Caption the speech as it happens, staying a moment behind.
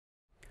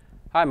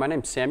Hi, my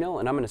name's Samuel,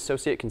 and I'm an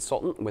associate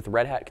consultant with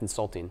Red Hat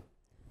Consulting.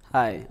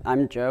 Hi,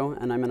 I'm Joe,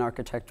 and I'm an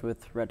architect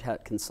with Red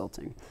Hat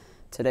Consulting.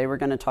 Today we're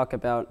going to talk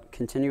about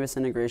continuous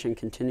integration,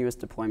 continuous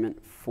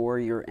deployment for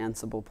your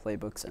Ansible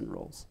playbooks and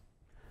roles.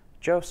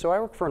 Joe, so I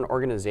work for an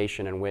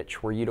organization in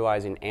which we're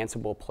utilizing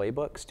Ansible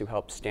Playbooks to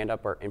help stand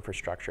up our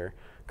infrastructure.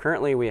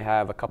 Currently, we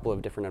have a couple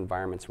of different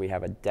environments. We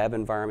have a dev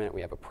environment,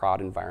 we have a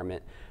prod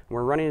environment, and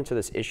we're running into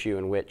this issue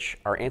in which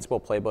our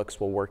Ansible Playbooks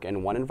will work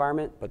in one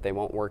environment, but they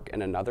won't work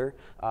in another.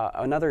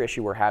 Another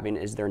issue we're having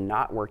is they're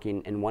not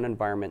working in one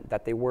environment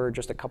that they were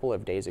just a couple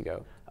of days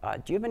ago.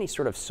 Do you have any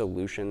sort of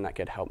solution that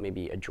could help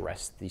maybe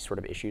address these sort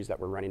of issues that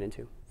we're running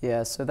into?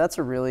 Yeah, so that's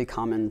a really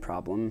common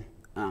problem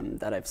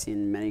that I've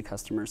seen many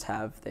customers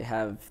have. They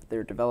have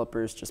their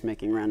developers just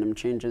making random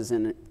changes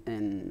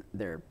in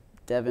their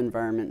dev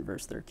environment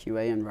versus their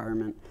QA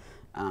environment,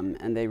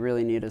 and they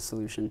really need a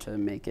solution to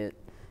make it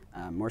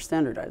more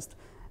standardized.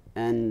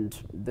 And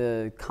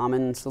the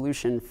common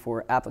solution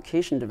for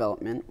application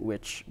development,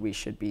 which we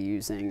should be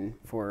using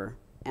for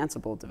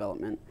Ansible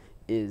development,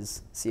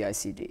 is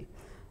CICD.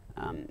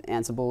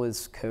 Ansible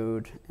is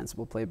code,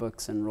 Ansible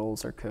playbooks and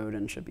roles are code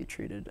and should be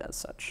treated as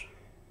such.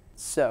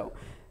 So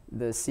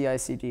the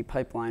CICD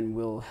pipeline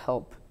will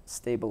help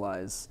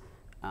stabilize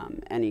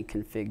any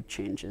config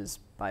changes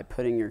by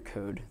putting your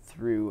code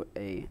through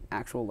an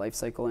actual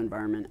lifecycle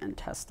environment and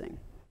testing.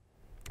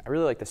 I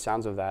really like the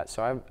sounds of that.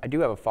 So I do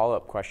have a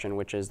follow-up question,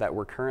 which is that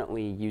we're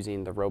currently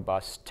using the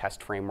robust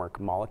test framework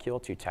Molecule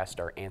to test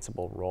our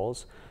Ansible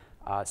roles.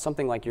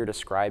 Something like you're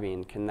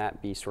describing, can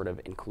that be sort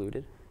of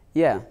included?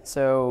 Yeah,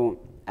 so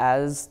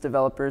as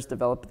developers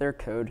develop their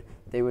code,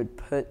 they would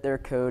put their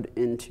code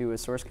into a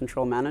source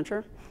control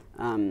manager,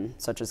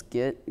 such as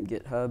Git,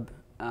 GitHub,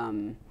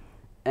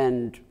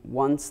 and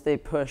once they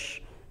push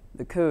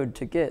the code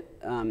to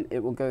Git,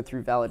 it will go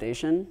through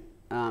validation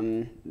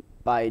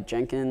by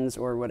Jenkins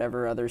or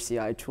whatever other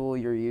CI tool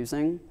you're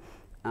using,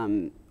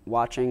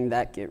 watching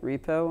that Git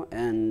repo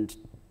and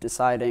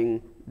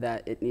deciding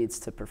that it needs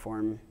to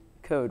perform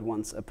code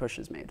once a push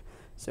is made.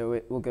 So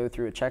it will go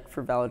through a check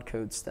for valid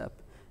code step,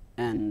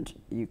 and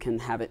you can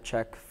have it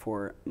check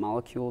for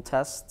molecule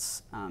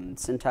tests,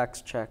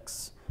 syntax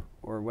checks,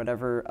 or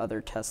whatever other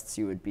tests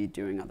you would be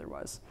doing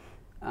otherwise.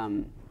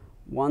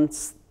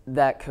 Once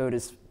that code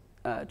is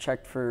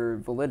checked for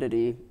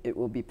validity, it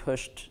will be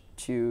pushed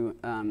to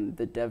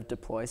the dev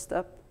deploy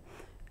step,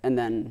 and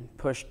then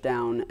pushed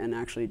down and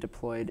actually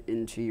deployed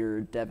into your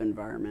dev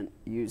environment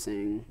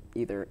using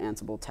either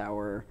Ansible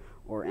Tower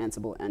or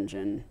Ansible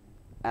Engine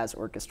as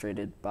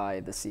orchestrated by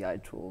the CI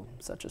tool,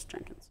 such as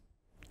Jenkins.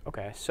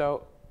 Okay,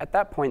 so at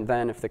that point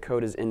then, if the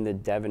code is in the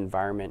dev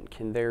environment,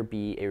 can there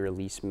be a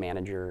release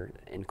manager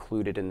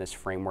included in this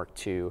framework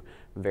to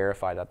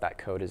verify that that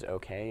code is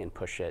okay and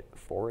push it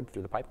forward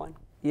through the pipeline?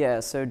 Yeah,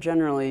 so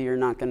generally you're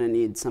not going to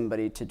need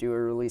somebody to do a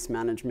release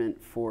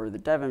management for the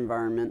dev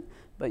environment,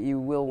 but you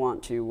will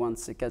want to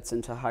once it gets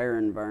into higher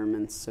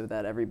environments so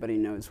that everybody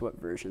knows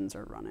what versions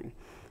are running.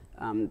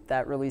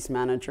 That release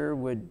manager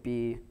would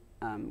be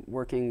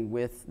working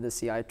with the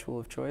CI tool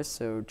of choice,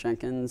 so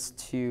Jenkins,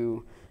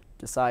 to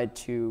decide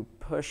to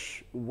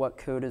push what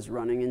code is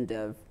running in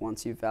dev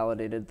once you've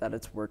validated that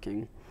it's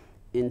working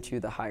into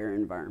the higher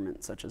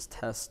environment, such as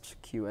test,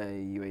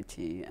 QA,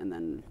 UAT, and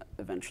then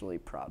eventually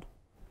prod.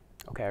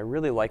 Okay, I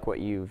really like what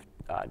you've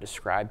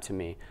described to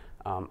me.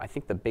 I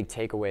think the big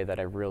takeaway that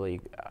I really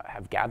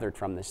have gathered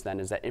from this then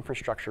is that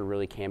infrastructure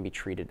really can be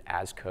treated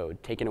as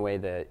code, taking away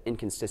the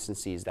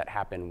inconsistencies that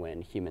happen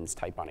when humans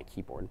type on a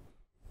keyboard.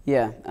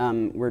 Yeah,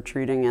 we're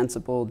treating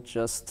Ansible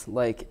just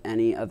like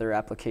any other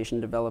application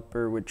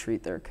developer would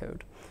treat their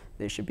code.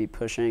 They should be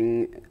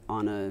pushing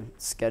on a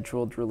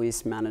scheduled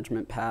release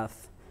management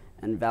path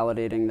and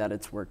validating that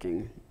it's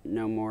working.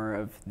 No more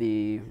of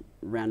the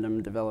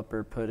random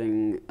developer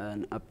putting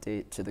an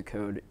update to the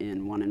code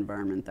in one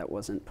environment that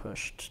wasn't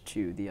pushed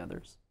to the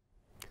others.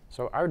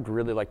 So I would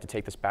really like to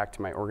take this back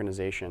to my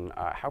organization.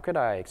 How could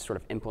I sort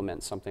of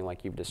implement something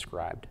like you've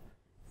described?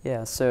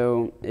 Yeah,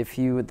 so if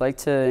you would like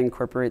to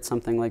incorporate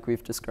something like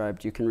we've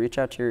described, you can reach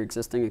out to your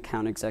existing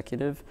account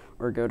executive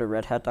or go to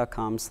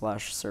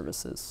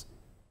redhat.com/services.